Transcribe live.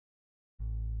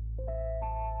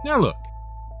Now look,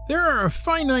 there are a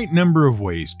finite number of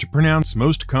ways to pronounce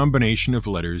most combination of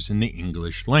letters in the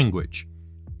English language.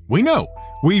 We know,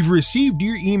 we've received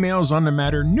your emails on the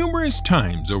matter numerous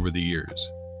times over the years.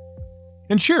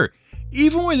 And sure,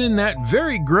 even within that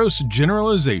very gross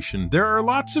generalization, there are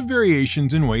lots of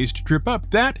variations and ways to trip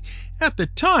up that, at the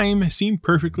time, seem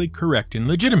perfectly correct and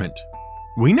legitimate.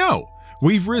 We know,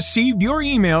 we've received your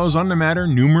emails on the matter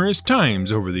numerous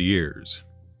times over the years.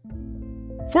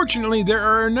 Fortunately, there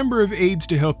are a number of aids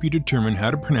to help you determine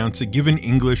how to pronounce a given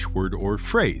English word or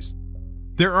phrase.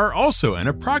 There are also an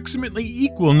approximately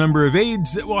equal number of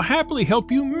aids that will happily help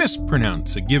you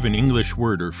mispronounce a given English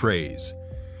word or phrase.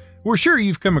 We're sure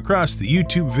you've come across the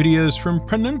YouTube videos from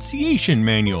Pronunciation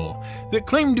Manual that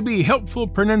claim to be helpful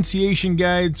pronunciation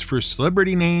guides for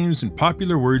celebrity names and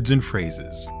popular words and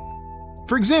phrases.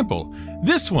 For example,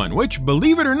 this one, which,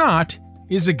 believe it or not,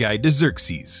 is a guide to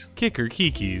Xerxes. Kicker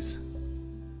kikis.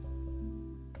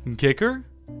 Kicker?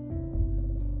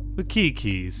 The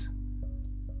kikis.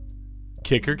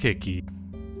 Kicker kiki.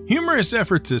 Humorous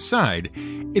efforts aside,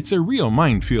 it's a real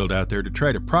minefield out there to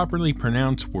try to properly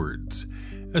pronounce words,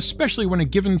 especially when a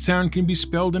given sound can be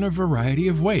spelled in a variety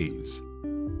of ways.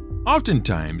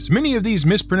 Oftentimes, many of these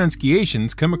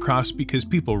mispronunciations come across because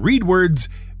people read words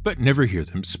but never hear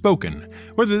them spoken,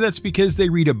 whether that's because they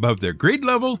read above their grade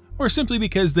level or simply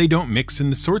because they don't mix in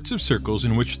the sorts of circles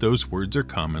in which those words are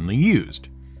commonly used.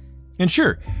 And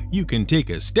sure, you can take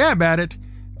a stab at it,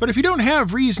 but if you don't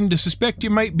have reason to suspect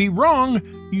you might be wrong,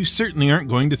 you certainly aren't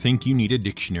going to think you need a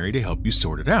dictionary to help you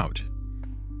sort it out.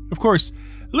 Of course,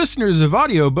 listeners of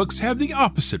audiobooks have the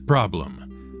opposite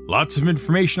problem. Lots of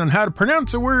information on how to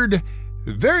pronounce a word,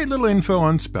 very little info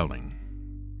on spelling.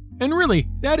 And really,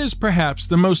 that is perhaps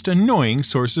the most annoying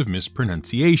source of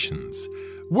mispronunciations.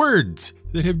 Words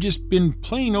that have just been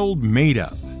plain old made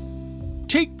up.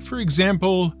 Take, for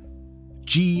example,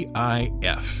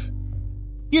 GIF.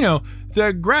 You know,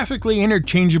 the graphically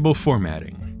interchangeable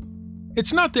formatting.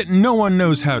 It's not that no one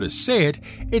knows how to say it,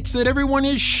 it's that everyone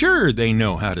is sure they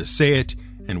know how to say it,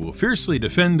 and will fiercely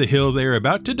defend the hill they are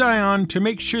about to die on to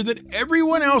make sure that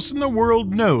everyone else in the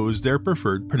world knows their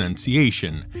preferred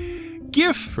pronunciation.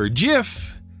 GIF or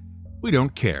GIF, we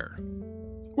don't care.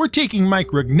 We're taking Mike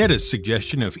Rugnetta's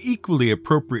suggestion of equally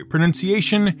appropriate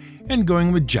pronunciation and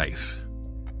going with JIFE.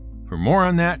 For more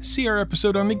on that, see our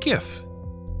episode on the GIF,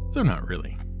 though not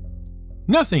really.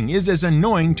 Nothing is as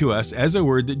annoying to us as a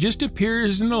word that just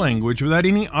appears in the language without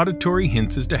any auditory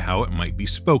hints as to how it might be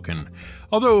spoken.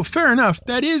 Although, fair enough,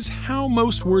 that is how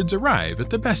most words arrive at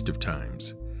the best of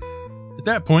times. At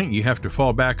that point, you have to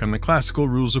fall back on the classical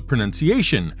rules of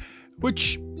pronunciation,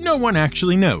 which no one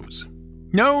actually knows.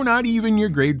 No, not even your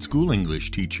grade school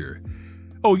English teacher.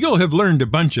 Oh, you'll have learned a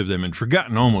bunch of them and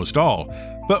forgotten almost all,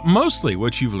 but mostly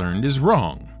what you've learned is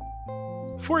wrong.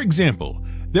 For example,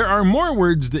 there are more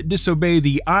words that disobey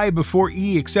the I before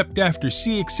E except after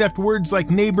C except words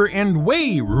like neighbor and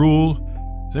way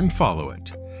rule than follow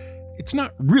it. It's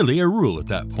not really a rule at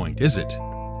that point, is it?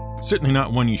 Certainly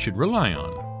not one you should rely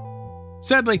on.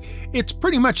 Sadly, it's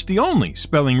pretty much the only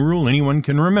spelling rule anyone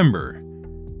can remember.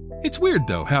 It's weird,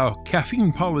 though, how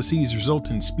caffeine policies result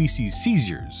in species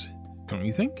seizures, don't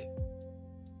you think?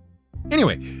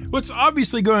 Anyway, what's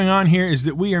obviously going on here is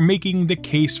that we are making the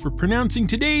case for pronouncing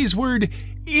today's word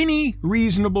any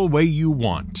reasonable way you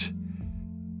want.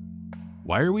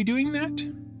 Why are we doing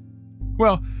that?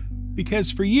 Well,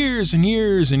 because for years and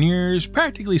years and years,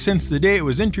 practically since the day it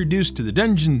was introduced to the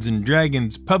Dungeons and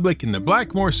Dragons public in the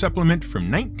Blackmore supplement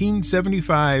from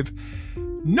 1975,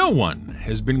 no one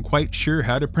has been quite sure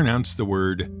how to pronounce the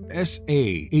word Sahuagin.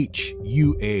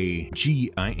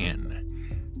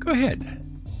 Go ahead.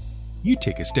 You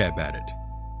take a stab at it.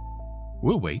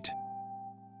 We'll wait.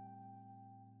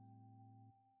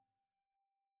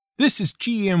 This is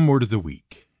GM Word of the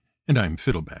Week, and I'm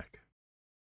Fiddleback.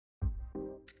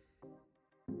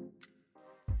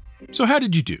 So how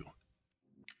did you do?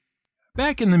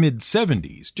 Back in the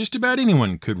mid-70s, just about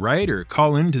anyone could write or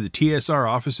call into the TSR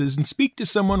offices and speak to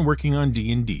someone working on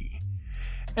D&D.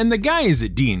 And the guys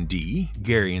at D&D,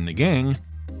 Gary and the gang,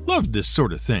 loved this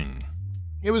sort of thing.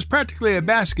 It was practically a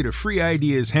basket of free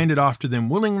ideas handed off to them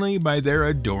willingly by their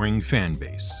adoring fan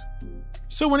base.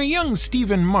 So when a young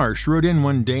Stephen Marsh wrote in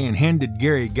one day and handed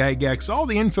Gary Gygax all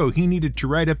the info he needed to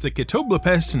write up the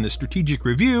Catoblopest in the Strategic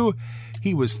Review,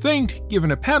 he was thanked, given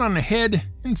a pat on the head,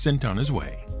 and sent on his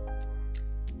way.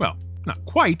 Well, not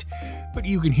quite, but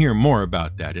you can hear more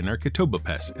about that in our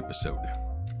Catoblopest episode.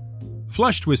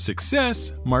 Flushed with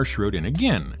success, Marsh wrote in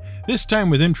again, this time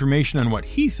with information on what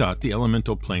he thought the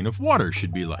elemental plane of water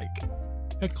should be like.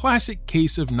 A classic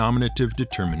case of nominative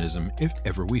determinism if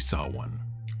ever we saw one.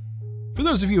 For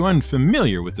those of you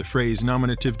unfamiliar with the phrase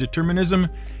nominative determinism,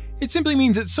 it simply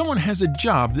means that someone has a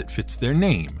job that fits their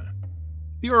name.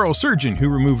 The oral surgeon who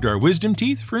removed our wisdom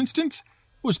teeth, for instance,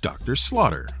 was Dr.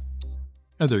 Slaughter.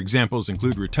 Other examples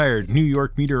include retired New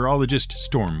York meteorologist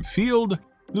Storm Field,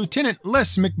 Lieutenant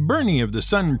Les McBurney of the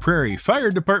Sun Prairie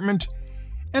Fire Department,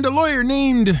 and a lawyer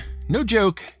named, no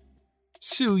joke,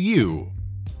 Sue Yu.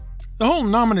 The whole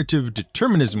nominative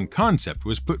determinism concept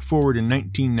was put forward in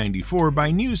 1994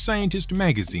 by New Scientist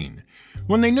magazine,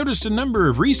 when they noticed a number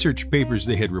of research papers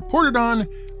they had reported on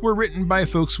were written by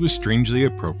folks with strangely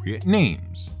appropriate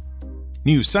names.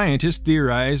 New Scientist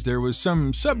theorized there was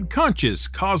some subconscious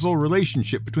causal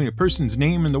relationship between a person's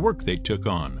name and the work they took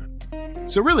on.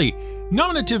 So really,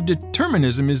 nominative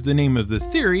determinism is the name of the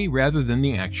theory rather than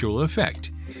the actual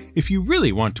effect. If you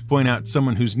really want to point out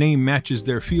someone whose name matches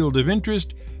their field of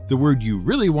interest, the word you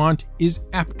really want is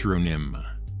aptronym.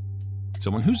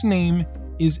 Someone whose name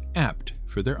is apt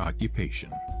for their occupation.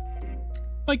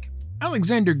 Like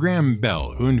Alexander Graham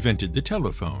Bell, who invented the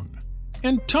telephone,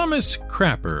 and Thomas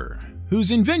Crapper,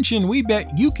 whose invention we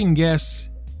bet you can guess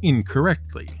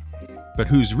incorrectly, but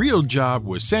whose real job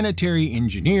was sanitary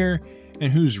engineer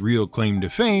and whose real claim to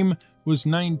fame was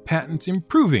 9 patents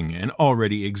improving an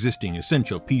already existing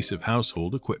essential piece of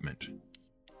household equipment.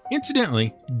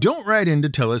 Incidentally, don't write in to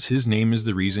tell us his name is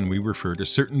the reason we refer to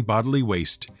certain bodily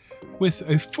waste with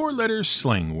a 4-letter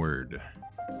slang word.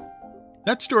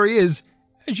 That story is,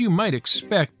 as you might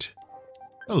expect,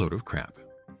 a load of crap.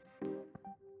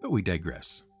 But we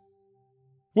digress.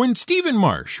 When Stephen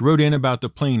Marsh wrote in about the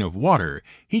plane of water,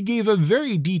 he gave a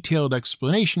very detailed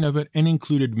explanation of it and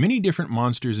included many different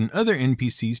monsters and other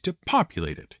NPCs to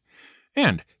populate it.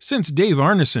 And since Dave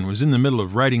Arneson was in the middle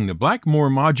of writing the Blackmore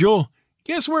module,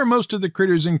 guess where most of the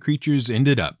critters and creatures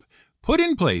ended up, put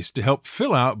in place to help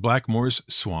fill out Blackmore's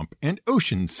swamp and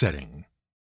ocean setting.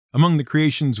 Among the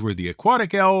creations were the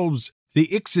aquatic elves, the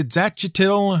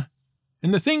Ixidzachitil,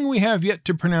 and the thing we have yet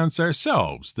to pronounce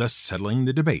ourselves, thus settling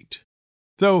the debate.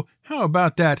 Though, how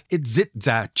about that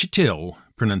Ixidzachitil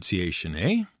pronunciation,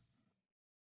 eh?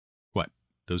 What,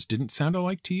 those didn't sound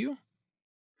alike to you?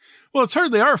 Well, it's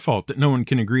hardly our fault that no one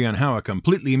can agree on how a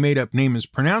completely made-up name is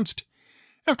pronounced.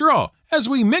 After all, as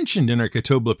we mentioned in our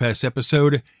Catoblapes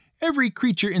episode, every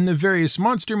creature in the various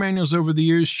monster manuals over the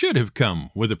years should have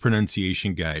come with a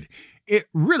pronunciation guide. It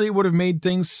really would have made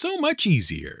things so much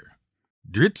easier.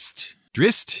 Dritz,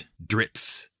 drist,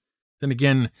 dritz. Then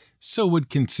again, so would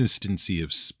consistency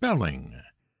of spelling.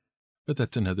 But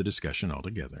that's another discussion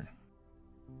altogether.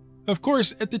 Of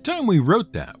course, at the time we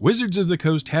wrote that, Wizards of the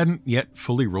Coast hadn't yet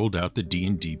fully rolled out the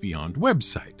D&D Beyond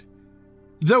website.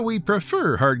 Though we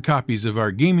prefer hard copies of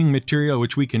our gaming material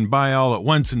which we can buy all at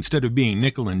once instead of being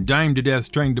nickel and dime to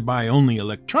death trying to buy only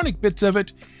electronic bits of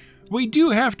it, we do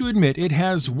have to admit it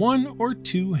has 1 or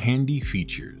 2 handy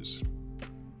features.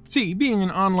 See, being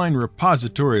an online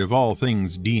repository of all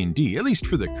things D&D, at least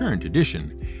for the current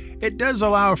edition, it does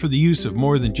allow for the use of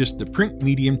more than just the print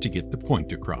medium to get the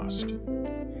point across.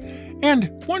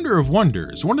 And wonder of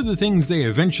wonders, one of the things they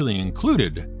eventually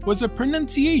included was a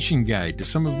pronunciation guide to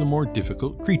some of the more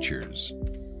difficult creatures.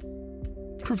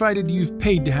 Provided you've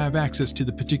paid to have access to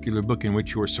the particular book in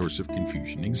which your source of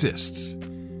confusion exists.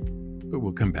 But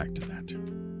we'll come back to that.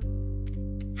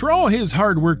 For all his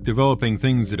hard work developing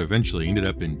things that eventually ended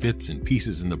up in bits and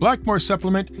pieces in the Blackmore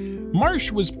supplement,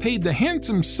 Marsh was paid the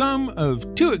handsome sum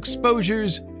of 2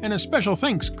 exposures and a special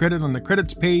thanks credit on the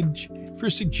credits page for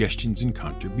suggestions and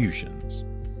contributions.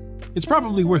 It's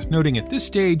probably worth noting at this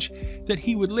stage that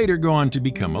he would later go on to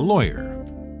become a lawyer.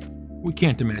 We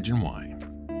can't imagine why.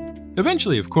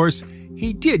 Eventually, of course,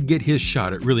 he did get his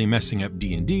shot at really messing up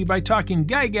D&D by talking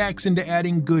Gygax into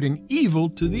adding good and evil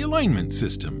to the alignment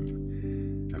system.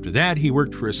 After that, he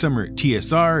worked for a summer at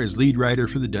TSR as lead writer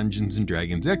for the Dungeons and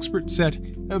Dragons expert set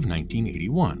of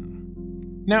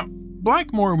 1981. Now,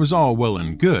 Blackmore was all well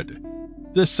and good.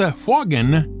 The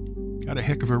Sahuagin got a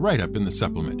heck of a write-up in the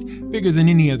supplement, bigger than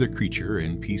any other creature or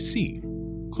NPC.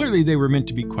 Clearly they were meant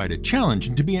to be quite a challenge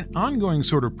and to be an ongoing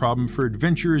sort of problem for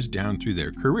adventurers down through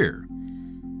their career.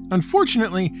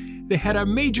 Unfortunately, they had a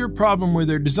major problem with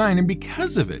their design, and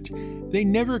because of it, they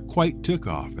never quite took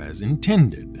off as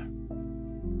intended.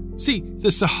 See, the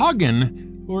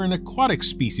Sahuagin were an aquatic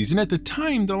species, and at the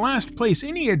time, the last place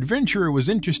any adventurer was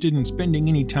interested in spending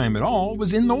any time at all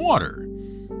was in the water.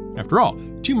 After all,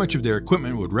 too much of their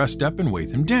equipment would rust up and weigh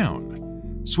them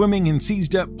down. Swimming in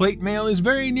seized-up plate mail is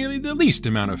very nearly the least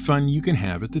amount of fun you can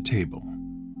have at the table.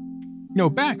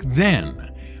 Back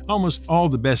then, almost all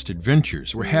the best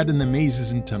adventures were had in the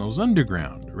mazes and tunnels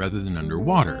underground, rather than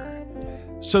underwater.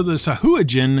 So the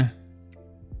Sahuagin,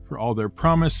 for all their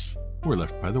promise, were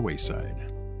left by the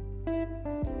wayside.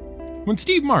 When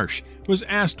Steve Marsh was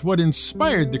asked what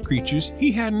inspired the creatures,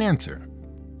 he had an answer.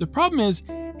 The problem is,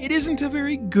 it isn't a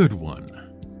very good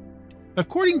one.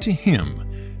 According to him,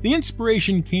 the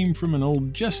inspiration came from an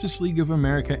old Justice League of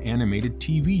America animated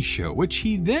TV show, which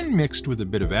he then mixed with a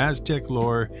bit of Aztec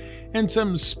lore and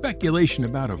some speculation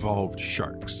about evolved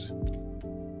sharks.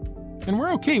 And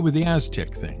we're okay with the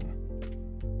Aztec thing.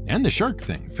 And the shark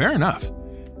thing, fair enough.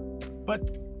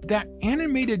 But that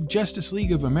animated Justice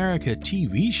League of America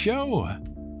TV show?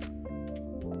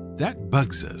 That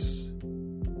bugs us.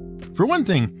 For one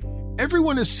thing,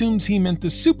 everyone assumes he meant the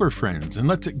Super Friends and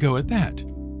lets it go at that.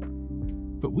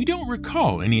 But we don't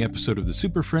recall any episode of the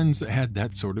Super Friends that had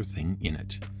that sort of thing in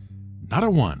it. Not a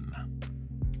one.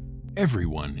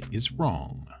 Everyone is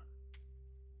wrong.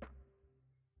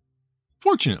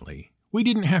 Fortunately, we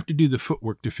didn't have to do the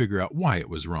footwork to figure out why it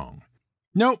was wrong.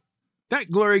 Nope,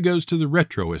 that glory goes to the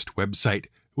Retroist website,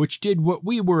 which did what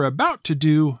we were about to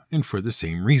do, and for the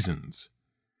same reasons.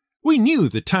 We knew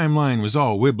the timeline was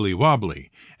all wibbly-wobbly,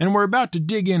 and were about to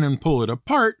dig in and pull it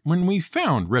apart when we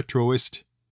found Retroist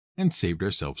and saved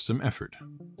ourselves some effort.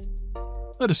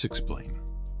 Let us explain.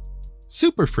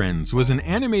 Super Friends was an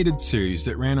animated series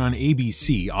that ran on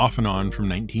ABC off and on from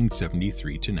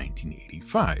 1973 to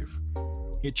 1985.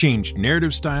 It changed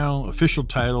narrative style, official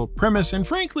title, premise, and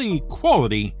frankly,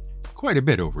 quality quite a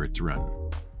bit over its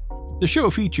run. The show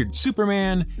featured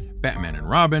Superman, Batman and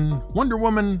Robin, Wonder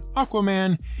Woman,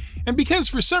 Aquaman, and because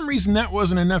for some reason that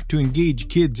wasn't enough to engage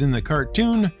kids in the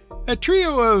cartoon, a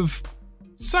trio of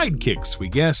sidekicks, we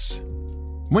guess.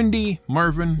 Wendy,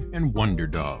 Marvin, and Wonder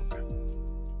Dog.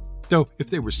 Though,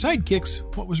 if they were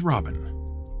sidekicks, what was Robin?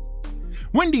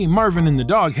 Wendy, Marvin, and the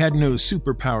dog had no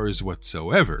superpowers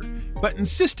whatsoever, but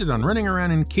insisted on running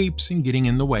around in capes and getting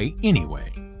in the way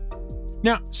anyway.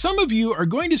 Now, some of you are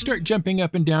going to start jumping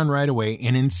up and down right away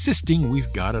and insisting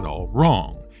we've got it all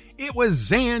wrong. It was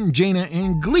Zan, Jaina,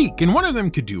 and Gleek, and one of them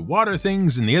could do water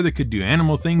things and the other could do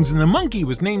animal things, and the monkey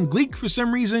was named Gleek for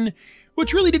some reason,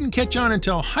 which really didn't catch on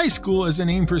until high school as a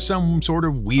name for some sort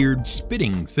of weird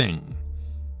spitting thing.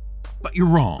 But you're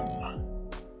wrong.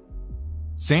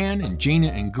 Zan and Jaina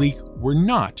and Gleek were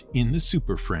not in the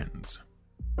Super Friends.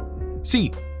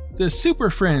 See, the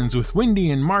Super Friends with Wendy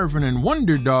and Marvin and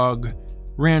Wonder Dog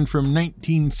ran from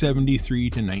 1973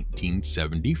 to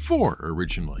 1974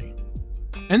 originally.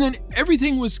 And then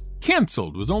everything was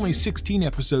canceled with only 16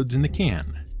 episodes in the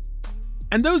can.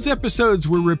 And those episodes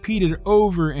were repeated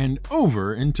over and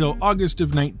over until August of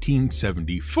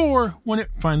 1974 when it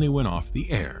finally went off the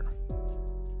air.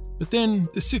 But then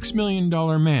the $6 Million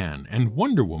Man and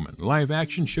Wonder Woman live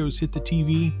action shows hit the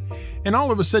TV, and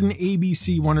all of a sudden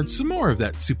ABC wanted some more of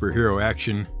that superhero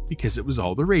action because it was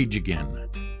all the rage again.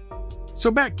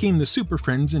 So back came the Super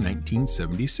Friends in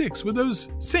 1976 with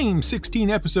those same 16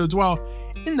 episodes, while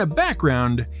in the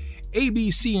background,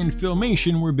 ABC and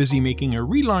Filmation were busy making a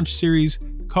relaunch series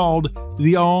called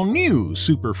the all-new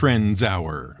Super Friends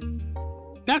Hour.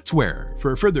 That's where,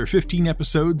 for a further 15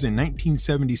 episodes in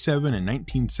 1977 and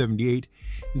 1978,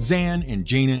 Zan and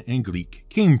Jaina and Gleek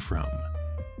came from.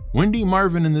 Wendy,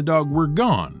 Marvin, and the dog were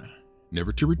gone,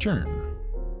 never to return.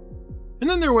 And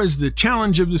then there was the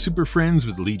Challenge of the Super Friends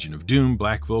with Legion of Doom,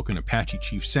 Black Vulcan, Apache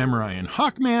Chief Samurai, and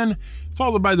Hawkman,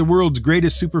 followed by the World's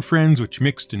Greatest Super Friends, which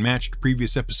mixed and matched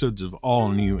previous episodes of All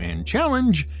New and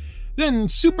Challenge. Then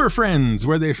Super Friends,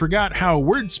 where they forgot how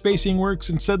word spacing works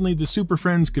and suddenly the Super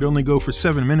Friends could only go for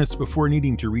 7 minutes before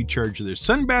needing to recharge their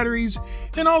sun batteries,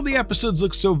 and all the episodes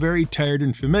look so very tired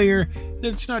and familiar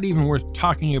that it's not even worth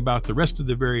talking about the rest of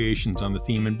the variations on the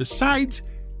theme, and besides,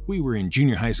 we were in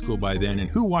junior high school by then, and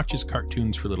who watches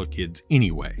cartoons for little kids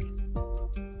anyway?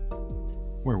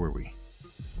 Where were we?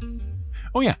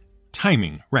 Oh yeah,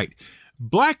 timing, right.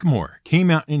 Blackmore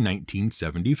came out in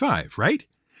 1975, right?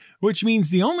 Which means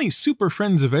the only Super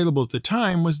Friends available at the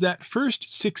time was that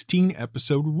first 16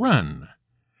 episode run.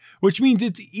 Which means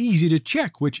it's easy to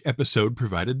check which episode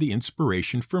provided the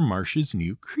inspiration for Marsh's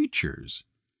new creatures.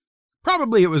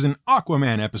 Probably it was an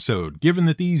Aquaman episode, given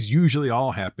that these usually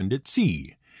all happened at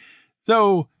sea.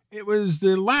 Though it was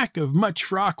the lack of much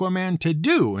for Aquaman to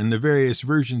do in the various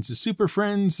versions of Super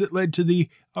Friends that led to the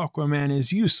Aquaman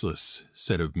is useless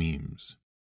set of memes.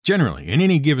 Generally, in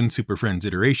any given Super Friends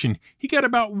iteration, he got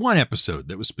about one episode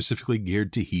that was specifically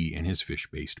geared to he and his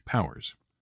fish-based powers.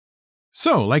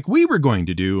 So, like we were going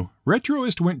to do,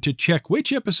 Retroist went to check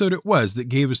which episode it was that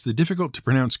gave us the difficult to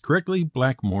pronounce correctly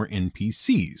Blackmore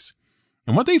NPCs.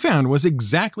 And what they found was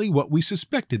exactly what we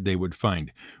suspected they would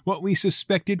find, what we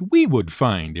suspected we would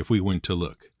find if we went to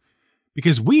look.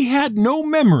 because we had no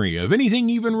memory of anything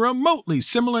even remotely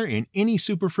similar in any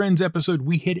Super Friends episode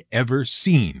we had ever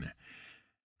seen.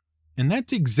 And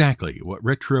that's exactly what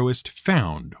Retroist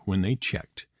found when they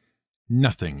checked.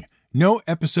 Nothing. No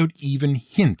episode even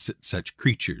hints at such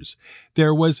creatures.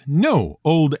 There was no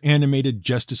old animated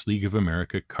Justice League of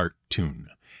America cartoon.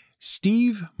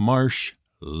 Steve Marsh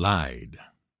lied.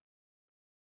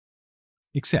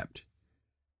 Except,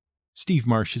 Steve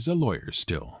Marsh is a lawyer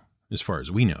still, as far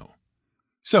as we know.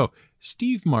 So,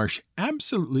 Steve Marsh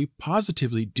absolutely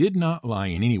positively did not lie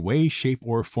in any way, shape,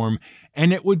 or form,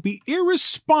 and it would be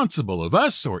irresponsible of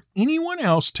us or anyone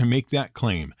else to make that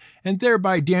claim, and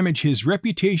thereby damage his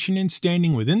reputation and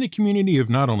standing within the community of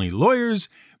not only lawyers,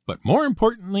 but more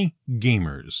importantly,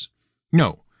 gamers.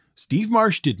 No, Steve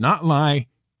Marsh did not lie,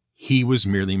 he was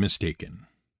merely mistaken.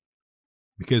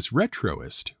 Because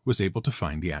Retroist was able to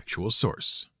find the actual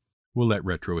source. We'll let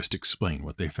Retroist explain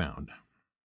what they found.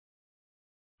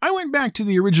 I went back to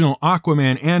the original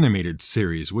Aquaman animated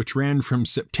series, which ran from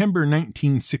September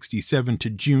 1967 to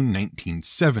June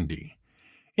 1970.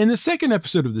 In the second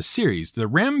episode of the series, The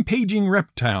Rampaging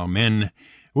Reptile Men,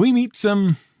 we meet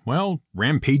some,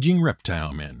 rampaging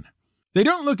reptile men. They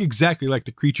don't look exactly like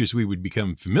the creatures we would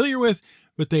become familiar with,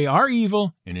 but they are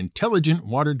evil and intelligent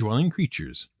water-dwelling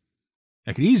creatures.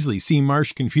 I could easily see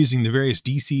Marsh confusing the various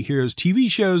DC Heroes TV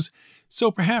shows, so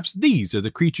perhaps these are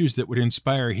the creatures that would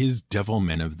inspire his Devil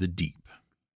Men of the Deep.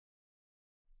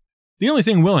 The only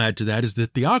thing we'll add to that is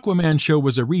that the Aquaman show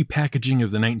was a repackaging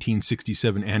of the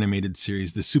 1967 animated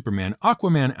series The Superman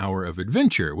Aquaman Hour of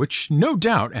Adventure, which no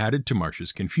doubt added to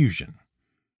Marsh's confusion.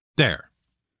 There.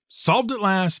 Solved at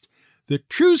last. The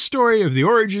true story of the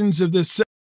origins of this...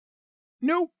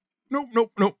 No.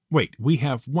 Wait, we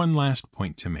have one last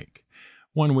point to make.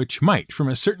 One which might, from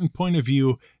a certain point of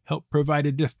view, help provide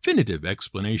a definitive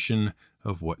explanation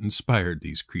of what inspired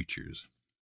these creatures.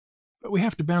 But we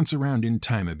have to bounce around in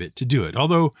time a bit to do it,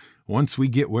 although once we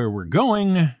get where we're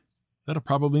going, that'll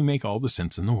probably make all the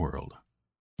sense in the world.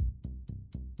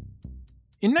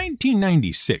 In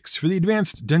 1996, for the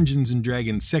advanced Dungeons and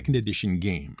Dragons 2nd Edition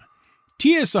game,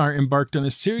 TSR embarked on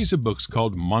a series of books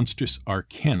called Monstrous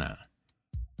Arcana.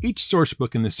 Each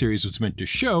sourcebook in the series was meant to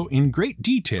show, in great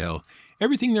detail,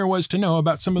 everything there was to know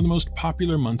about some of the most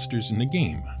popular monsters in the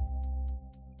game.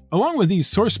 Along with these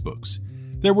sourcebooks,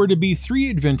 there were to be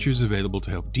 3 adventures available to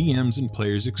help DMs and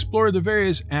players explore the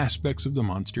various aspects of the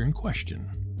monster in question.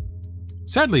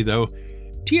 Sadly though,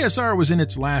 TSR was in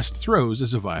its last throes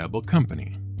as a viable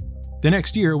company. The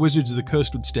next year, Wizards of the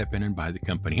Coast would step in and buy the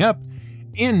company up,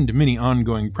 end many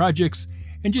ongoing projects,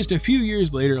 and just a few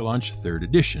years later launch 3rd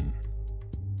edition.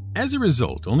 As a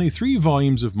result, only 3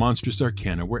 volumes of Monstrous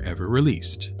Arcana were ever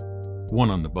released. One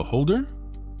on the Beholder,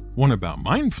 one about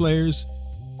Mind Flayers,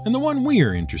 and the one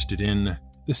we're interested in,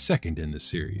 the second in the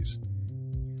series.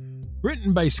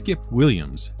 Written by Skip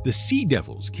Williams, The Sea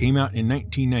Devils came out in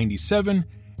 1997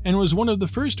 and was one of the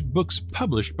first books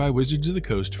published by Wizards of the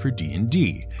Coast for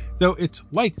D&D, though it's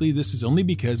likely this is only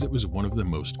because it was one of the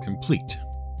most complete.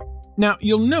 Now,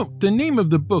 you'll note the name of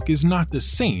the book is not the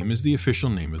same as the official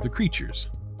name of the creatures.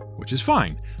 Which is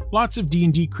fine. Lots of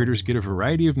D&D critters get a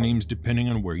variety of names depending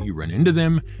on where you run into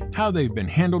them, how they've been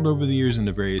handled over the years in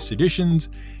the various editions,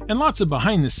 and lots of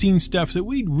behind-the-scenes stuff that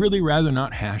we'd really rather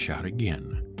not hash out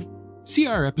again. See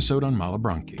our episode on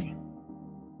Malabranche.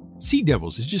 Sea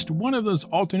Devils is just one of those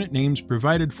alternate names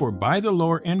provided for by the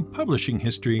lore and publishing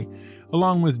history,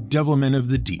 along with Devil Men of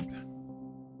the Deep.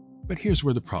 But here's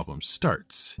where the problem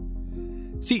starts.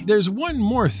 See, there's one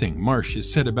more thing Marsh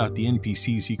has said about the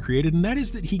NPCs he created, and that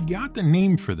is that he got the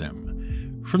name for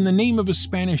them from the name of a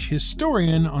Spanish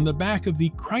historian on the back of the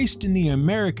Christ in the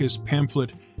Americas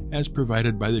pamphlet as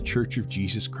provided by the Church of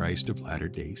Jesus Christ of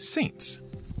Latter-day Saints.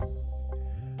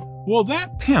 Well,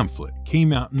 that pamphlet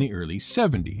came out in the early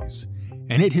 70s,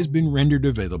 and it has been rendered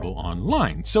available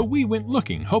online, so we went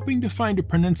looking, hoping to find a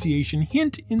pronunciation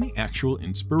hint in the actual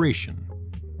inspiration.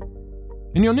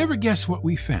 And you'll never guess what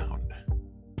we found.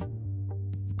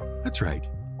 That's right.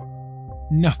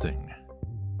 Nothing.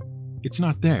 It's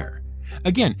not there.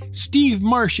 Again, Steve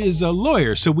Marsh is a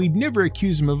lawyer, so we'd never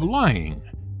accuse him of lying.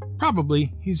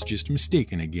 Probably he's just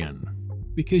mistaken again.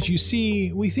 Because you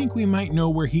see, we think we might know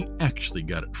where he actually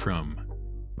got it from.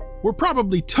 We're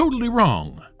probably totally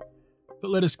wrong, but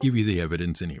let us give you the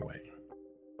evidence anyway.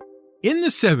 In the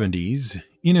 70s,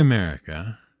 in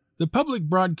America, the Public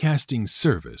Broadcasting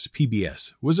Service,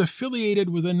 PBS, was affiliated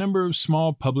with a number of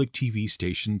small public TV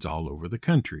stations all over the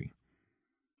country.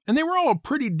 And they were all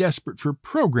pretty desperate for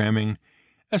programming,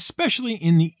 especially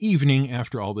in the evening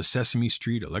after all the Sesame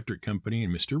Street, Electric Company,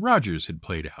 and Mr. Rogers had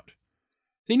played out.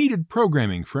 They needed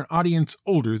programming for an audience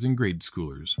older than grade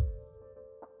schoolers.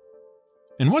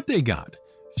 And what they got,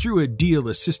 through a deal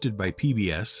assisted by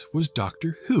PBS, was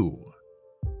Doctor Who.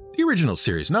 The original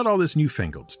series, not all this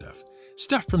newfangled stuff.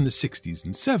 Stuff from the 60s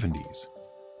and 70s.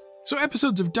 So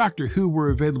episodes of Doctor Who were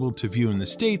available to view in the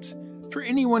States for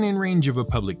anyone in range of a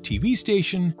public TV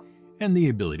station and the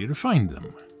ability to find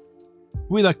them.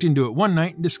 We lucked into it one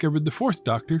night and discovered the fourth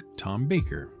Doctor, Tom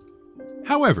Baker.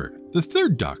 However, the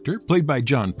third Doctor, played by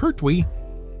Jon Pertwee,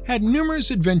 had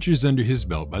numerous adventures under his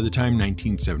belt by the time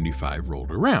 1975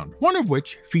 rolled around, one of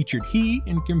which featured he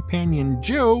and companion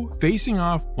Jo facing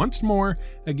off once more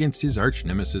against his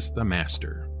arch-nemesis, the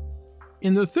Master.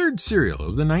 In the third serial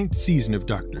of the 9th season of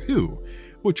Doctor Who,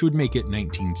 which would make it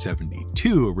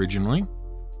 1972 originally,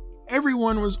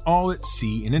 everyone was all at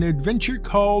sea in an adventure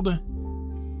called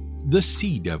The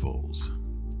Sea Devils.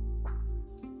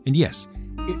 And yes,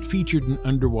 it featured an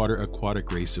underwater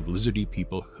aquatic race of lizardy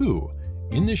people who,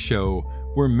 in the show,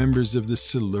 were members of the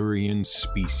Silurian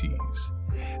species.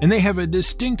 And they have a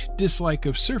distinct dislike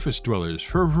of surface dwellers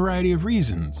for a variety of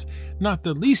reasons, not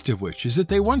the least of which is that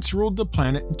they once ruled the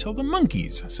planet until the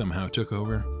monkeys somehow took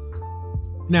over.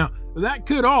 Now, that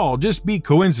could all just be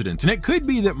coincidence, and it could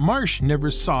be that Marsh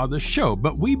never saw the show,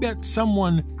 but we bet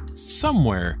someone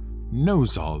somewhere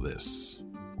knows all this.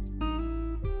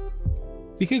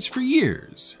 Because for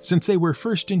years, since they were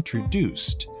first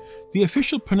introduced, the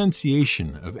official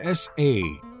pronunciation of Sahuagin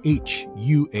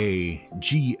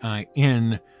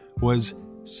was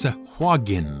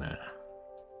Sahuagin.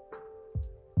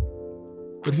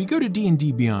 But if you go to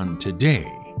D&D Beyond today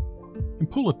and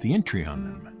pull up the entry on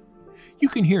them, you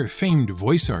can hear famed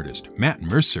voice artist Matt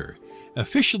Mercer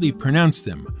officially pronounce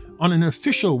them on an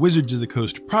official Wizards of the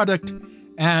Coast product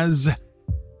as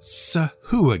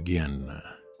Sahuagin.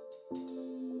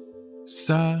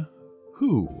 Sahuagin.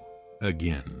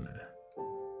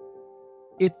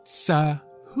 It's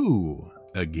Sahuagin.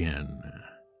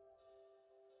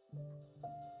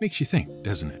 Makes you think,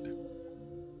 doesn't it?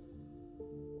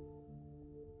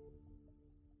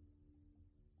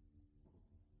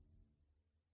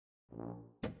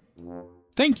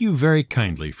 Thank you very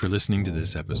kindly for listening to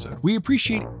this episode. We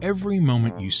appreciate every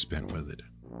moment you spent with it.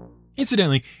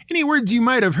 Incidentally, any words you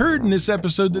might have heard in this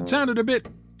episode that sounded a bit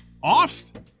off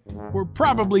were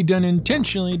probably done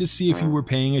intentionally to see if you were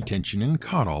paying attention and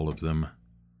caught all of them.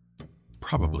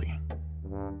 Probably.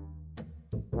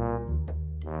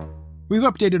 We've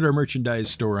updated our merchandise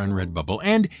store on Redbubble,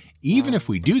 and even if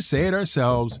we do say it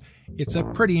ourselves, it's a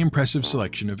pretty impressive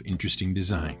selection of interesting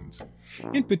designs.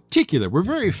 In particular, we're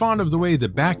very fond of the way the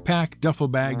backpack, duffel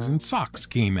bags, and socks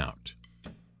came out.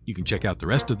 You can check out the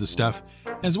rest of the stuff,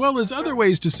 as well as other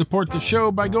ways to support the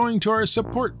show by going to our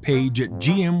support page at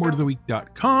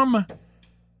gmwordoftheweek.com.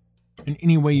 And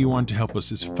any way you want to help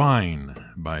us is fine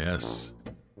by us,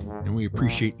 and we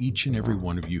appreciate each and every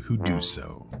one of you who do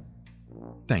so.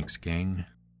 Thanks, gang.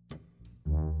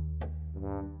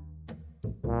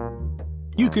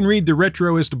 You can read the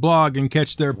Retroist blog and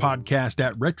catch their podcast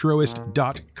at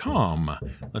retroist.com.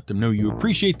 Let them know you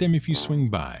appreciate them if you swing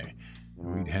by.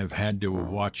 We'd have had to have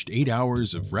watched 8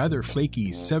 hours of rather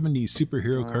flaky 70s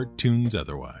superhero cartoons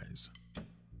otherwise.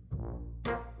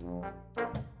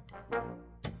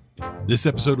 This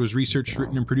episode was researched,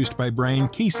 written, and produced by Brian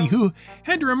Casey, who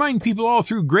had to remind people all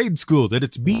through grade school that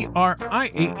it's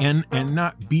B-R-I-A-N and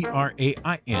not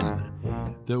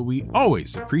B-R-A-I-N, though we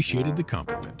always appreciated the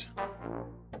compliment.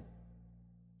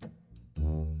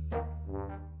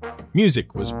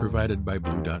 Music was provided by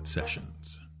Blue Dot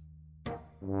Sessions.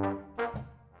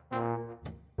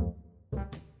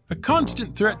 A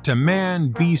constant threat to man,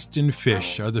 beast, and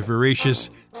fish are the voracious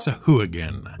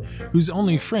Sahuagin, whose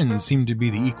only friends seem to be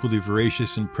the equally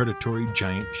voracious and predatory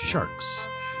giant sharks.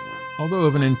 Although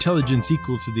of an intelligence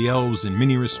equal to the elves in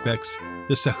many respects,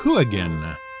 the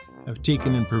Sahuagin have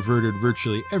taken and perverted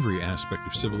virtually every aspect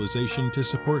of civilization to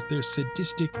support their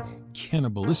sadistic,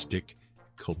 cannibalistic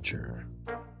culture.